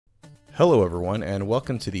Hello everyone, and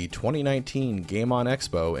welcome to the 2019 Game On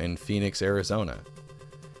Expo in Phoenix, Arizona.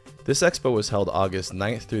 This expo was held August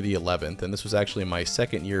 9th through the 11th, and this was actually my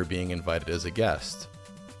second year being invited as a guest.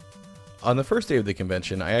 On the first day of the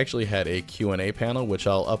convention, I actually had a Q&A panel, which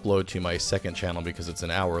I'll upload to my second channel because it's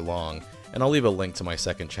an hour long, and I'll leave a link to my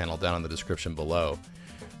second channel down in the description below.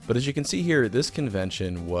 But as you can see here, this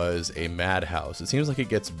convention was a madhouse. It seems like it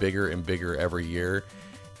gets bigger and bigger every year.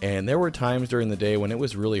 And there were times during the day when it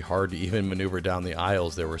was really hard to even maneuver down the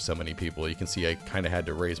aisles. There were so many people. You can see I kind of had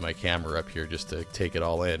to raise my camera up here just to take it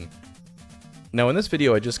all in. Now in this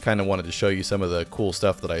video I just kind of wanted to show you some of the cool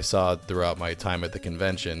stuff that I saw throughout my time at the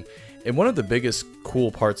convention. And one of the biggest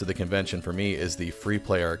cool parts of the convention for me is the free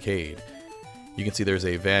play arcade. You can see there's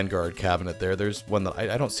a Vanguard cabinet there. There's one that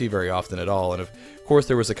I don't see very often at all. And of course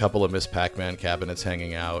there was a couple of Miss Pac-Man cabinets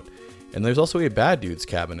hanging out. And there's also a Bad Dudes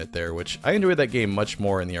cabinet there, which I enjoyed that game much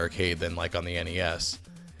more in the arcade than like on the NES.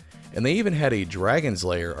 And they even had a Dragon's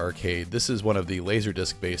Lair arcade. This is one of the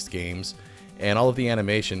Laserdisc based games, and all of the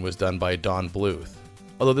animation was done by Don Bluth.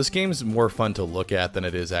 Although this game is more fun to look at than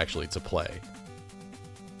it is actually to play.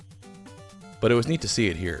 But it was neat to see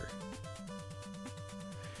it here.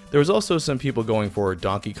 There was also some people going for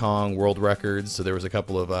Donkey Kong world records, so there was a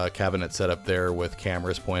couple of cabinets set up there with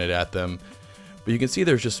cameras pointed at them. But you can see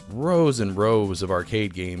there's just rows and rows of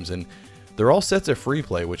arcade games, and they're all sets of free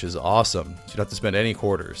play, which is awesome. So you don't have to spend any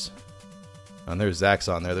quarters. And there's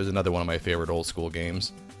Zaxxon there. There's another one of my favorite old school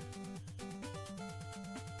games.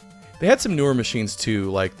 They had some newer machines too,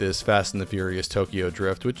 like this Fast and the Furious Tokyo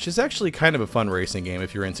Drift, which is actually kind of a fun racing game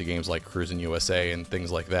if you're into games like Cruisin' USA and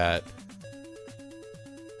things like that.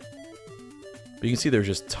 But you can see there's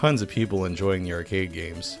just tons of people enjoying the arcade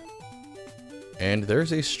games. And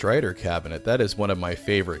there's a Strider cabinet. That is one of my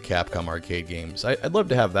favorite Capcom arcade games. I'd love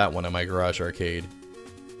to have that one in my garage arcade.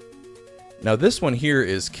 Now this one here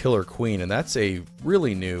is Killer Queen, and that's a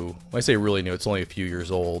really new, when I say really new, it's only a few years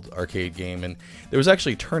old arcade game, and there was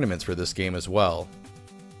actually tournaments for this game as well.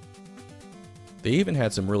 They even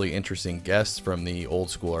had some really interesting guests from the old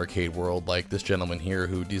school arcade world, like this gentleman here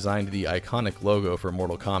who designed the iconic logo for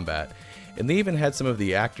Mortal Kombat. And they even had some of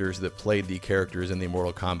the actors that played the characters in the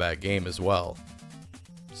Mortal Kombat game as well.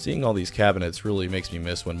 Seeing all these cabinets really makes me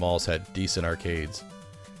miss when malls had decent arcades.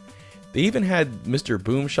 They even had Mr.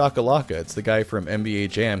 Boom Shakalaka. It's the guy from NBA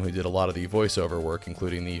Jam who did a lot of the voiceover work,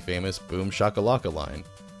 including the famous Boom Shakalaka line.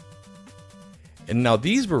 And now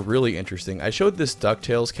these were really interesting. I showed this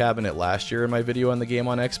DuckTales cabinet last year in my video on the Game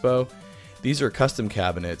On Expo. These are custom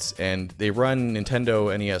cabinets, and they run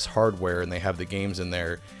Nintendo NES hardware, and they have the games in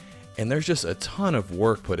there. And there's just a ton of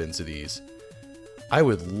work put into these. I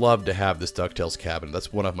would love to have this DuckTales cabinet.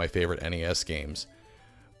 That's one of my favorite NES games.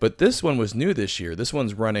 But this one was new this year. This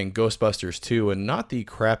one's running Ghostbusters 2, and not the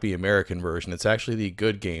crappy American version. It's actually the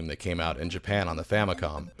good game that came out in Japan on the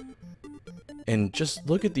Famicom. And just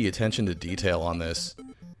look at the attention to detail on this.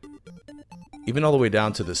 Even all the way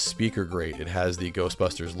down to the speaker grate, it has the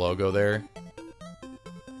Ghostbusters logo there.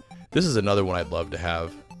 This is another one I'd love to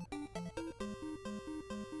have.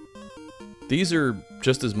 These are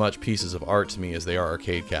just as much pieces of art to me as they are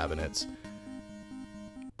arcade cabinets.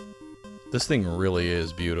 This thing really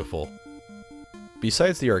is beautiful.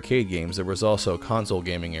 Besides the arcade games, there was also console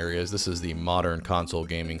gaming areas. This is the modern console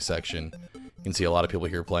gaming section. You can see a lot of people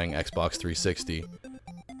here playing Xbox 360.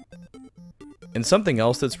 And something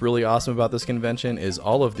else that's really awesome about this convention is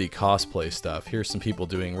all of the cosplay stuff. Here's some people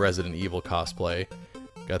doing Resident Evil cosplay.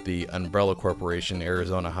 Got the Umbrella Corporation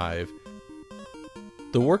Arizona Hive.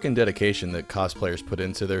 The work and dedication that cosplayers put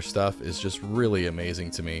into their stuff is just really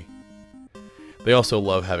amazing to me. They also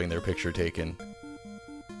love having their picture taken.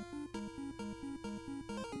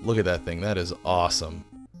 Look at that thing, that is awesome.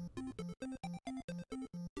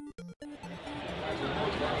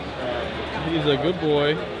 He's a good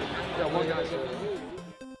boy.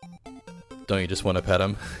 Don't you just want to pet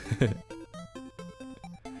him?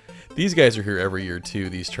 These guys are here every year too,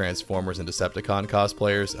 these Transformers and Decepticon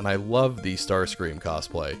cosplayers, and I love the Starscream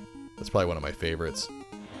cosplay. That's probably one of my favorites.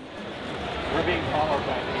 We're being followed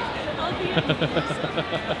by me.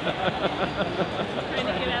 Trying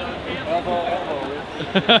to get out of the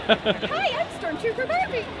Hi, I'm Stormtrooper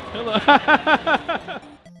Barbie. Hello.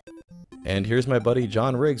 And here's my buddy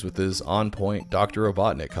John Riggs with his on-point Dr.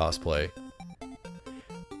 Robotnik cosplay.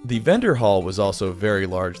 The vendor hall was also very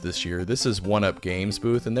large this year. This is 1UP Games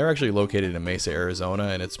booth, and they're actually located in Mesa, Arizona,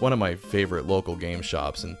 and it's one of my favorite local game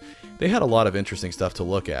shops, and they had a lot of interesting stuff to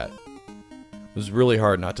look at. It was really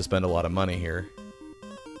hard not to spend a lot of money here.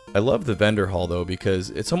 I love the vendor hall though because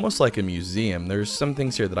it's almost like a museum. There's some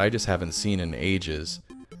things here that I just haven't seen in ages.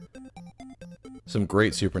 Some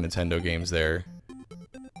great Super Nintendo games there.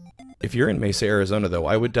 If you're in Mesa, Arizona though,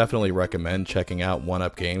 I would definitely recommend checking out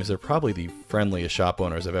 1UP Games. They're probably the friendliest shop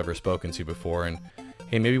owners I've ever spoken to before, and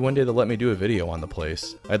hey, maybe one day they'll let me do a video on the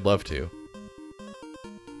place. I'd love to.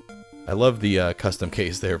 I love the custom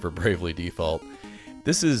case there for Bravely Default.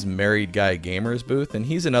 This is Married Guy Gamer's booth, and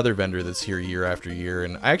he's another vendor that's here year after year,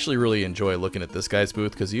 and I actually really enjoy looking at this guy's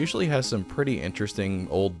booth because he usually has some pretty interesting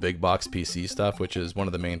old big box PC stuff, which is one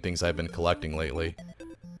of the main things I've been collecting lately.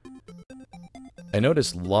 I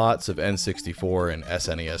noticed lots of N64 and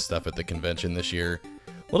SNES stuff at the convention this year.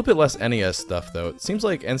 A little bit less NES stuff though. It seems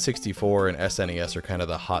like N64 and SNES are kind of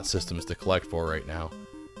the hot systems to collect for right now.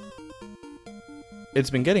 It's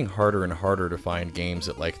been getting harder and harder to find games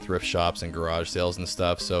at like thrift shops and garage sales and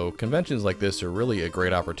stuff, so conventions like this are really a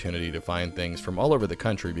great opportunity to find things from all over the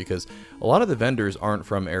country because a lot of the vendors aren't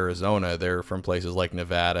from Arizona, they're from places like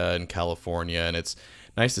Nevada and California, and it's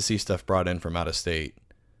nice to see stuff brought in from out of state.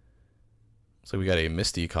 So we got a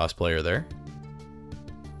Misty cosplayer there.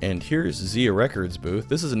 And here's Zia Records' booth.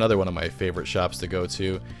 This is another one of my favorite shops to go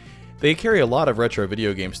to. They carry a lot of retro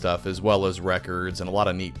video game stuff as well as records and a lot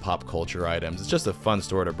of neat pop culture items. It's just a fun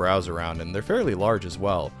store to browse around, and they're fairly large as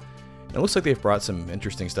well. And it looks like they've brought some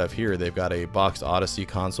interesting stuff here. They've got a boxed Odyssey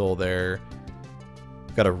console there.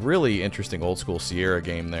 Got a really interesting old school Sierra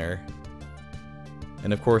game there.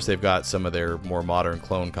 And of course they've got some of their more modern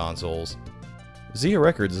clone consoles. Zia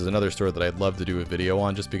Records is another store that I'd love to do a video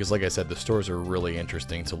on just because, like I said, the stores are really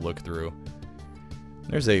interesting to look through.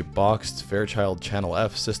 There's a boxed Fairchild Channel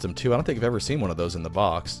F System 2. I don't think I've ever seen one of those in the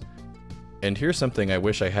box. And here's something I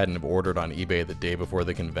wish I hadn't have ordered on eBay the day before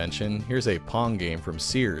the convention. Here's a Pong game from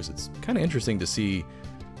Sears. It's kind of interesting to see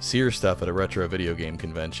Sears stuff at a retro video game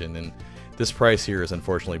convention, and this price here is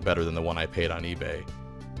unfortunately better than the one I paid on eBay.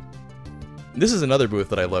 This is another booth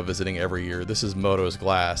that I love visiting every year. This is Moto's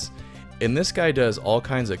Glass. And this guy does all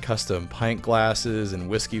kinds of custom pint glasses and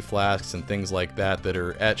whiskey flasks and things like that that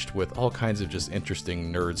are etched with all kinds of just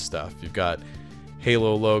interesting nerd stuff. You've got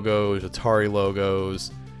Halo logos, Atari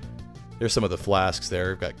logos. There's some of the flasks there.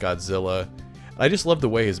 We've got Godzilla. I just love the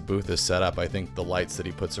way his booth is set up. I think the lights that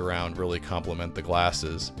he puts around really complement the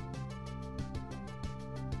glasses.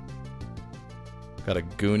 Got a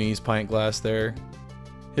Goonies pint glass there.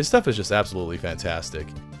 His stuff is just absolutely fantastic.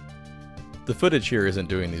 The footage here isn't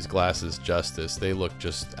doing these glasses justice. They look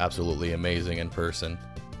just absolutely amazing in person.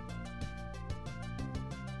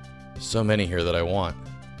 So many here that I want.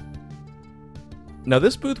 Now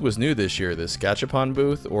this booth was new this year, this Gachapon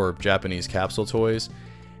booth, or Japanese capsule toys.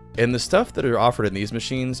 And the stuff that are offered in these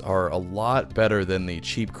machines are a lot better than the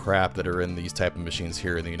cheap crap that are in these type of machines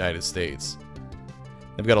here in the United States.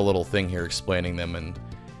 They've got a little thing here explaining them, and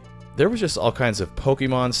there was just all kinds of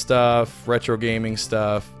Pokemon stuff, retro gaming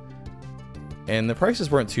stuff. And the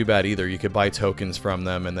prices weren't too bad either. You could buy tokens from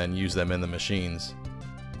them and then use them in the machines.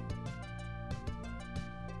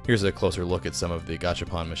 Here's a closer look at some of the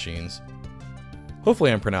Gachapon machines.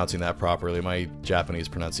 Hopefully I'm pronouncing that properly. My Japanese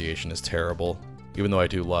pronunciation is terrible, even though I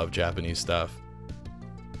do love Japanese stuff.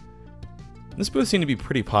 This booth seemed to be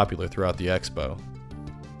pretty popular throughout the expo.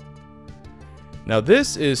 Now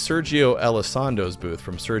this is Sergio Elisondo's booth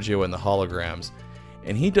from Sergio and the Holograms.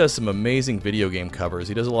 And he does some amazing video game covers.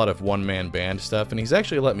 He does a lot of one-man band stuff, and he's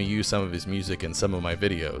actually let me use some of his music in some of my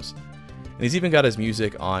videos. And he's even got his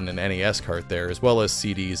music on an NES cart there, as well as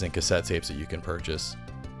CDs and cassette tapes that you can purchase.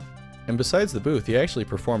 And besides the booth, he actually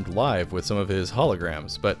performed live with some of his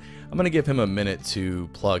holograms, but I'm going to give him a minute to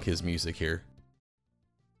plug his music here.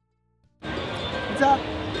 What's up?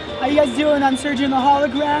 How you guys doing? I'm Sergio and the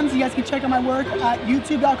Holograms. You guys can check out my work at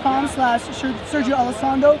youtube.com/Sergio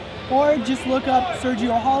Elizondo, or just look up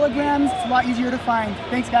Sergio Holograms. It's a lot easier to find.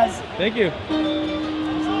 Thanks, guys. Thank you.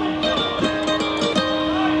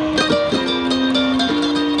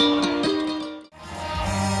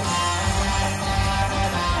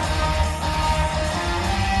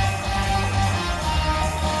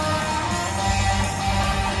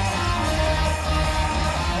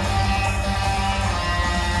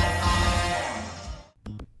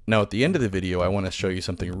 Now at the end of the video, I want to show you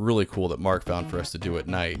something really cool that Mark found for us to do at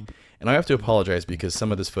night. And I have to apologize because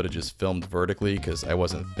some of this footage is filmed vertically because I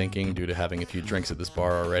wasn't thinking due to having a few drinks at this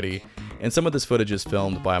bar already. And some of this footage is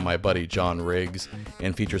filmed by my buddy John Riggs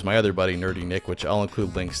and features my other buddy Nerdy Nick, which I'll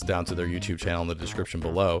include links down to their YouTube channel in the description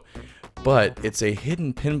below. But it's a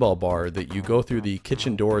hidden pinball bar that you go through the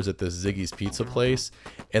kitchen doors at this Ziggy's Pizza place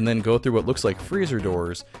and then go through what looks like freezer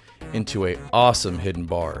doors into an awesome hidden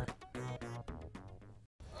bar.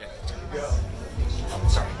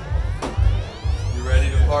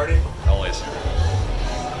 Party? Always.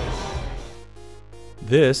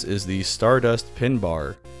 This is the Stardust Pin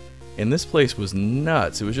Bar, And this place was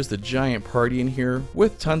nuts. It was just a giant party in here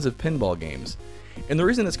with tons of pinball games. And the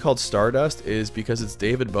reason it's called Stardust is because it's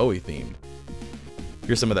David Bowie themed.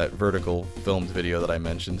 Here's some of that vertical filmed video that I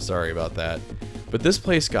mentioned, sorry about that. But this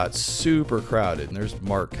place got super crowded, and there's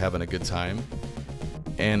Mark having a good time.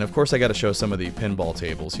 And of course I got to show some of the pinball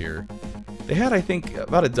tables here. They had, I think,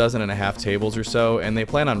 about 12.5 tables or so, and they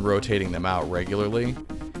plan on rotating them out regularly.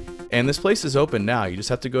 And this place is open now, you just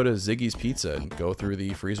have to go to Ziggy's Pizza and go through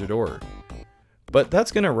the freezer door. But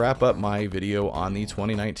that's going to wrap up my video on the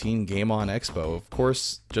 2019 Game On Expo. Of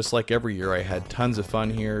course, just like every year, I had tons of fun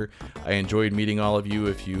here. I enjoyed meeting all of you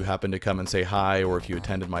if you happened to come and say hi or if you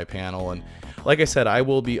attended my panel. And like I said, I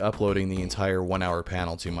will be uploading the entire 1-hour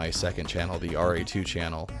panel to my second channel, the RA2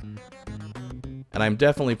 Channel. And I'm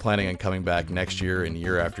definitely planning on coming back next year and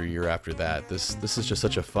year after that. This is just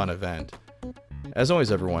such a fun event. As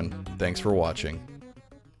always, everyone, thanks for watching.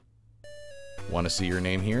 Want to see your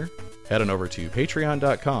name here? Head on over to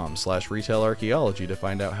patreon.com/retailarchaeology to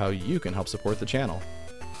find out how you can help support the channel.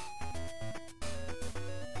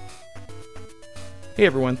 Hey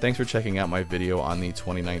everyone, thanks for checking out my video on the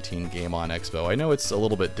 2019 Game On Expo. I know it's a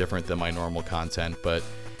little bit different than my normal content, but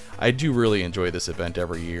I do really enjoy this event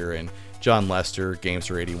every year, and John Lester,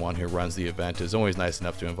 Gamester81, who runs the event, is always nice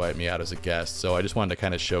enough to invite me out as a guest, so I just wanted to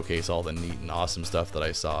kind of showcase all the neat and awesome stuff that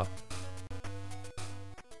I saw.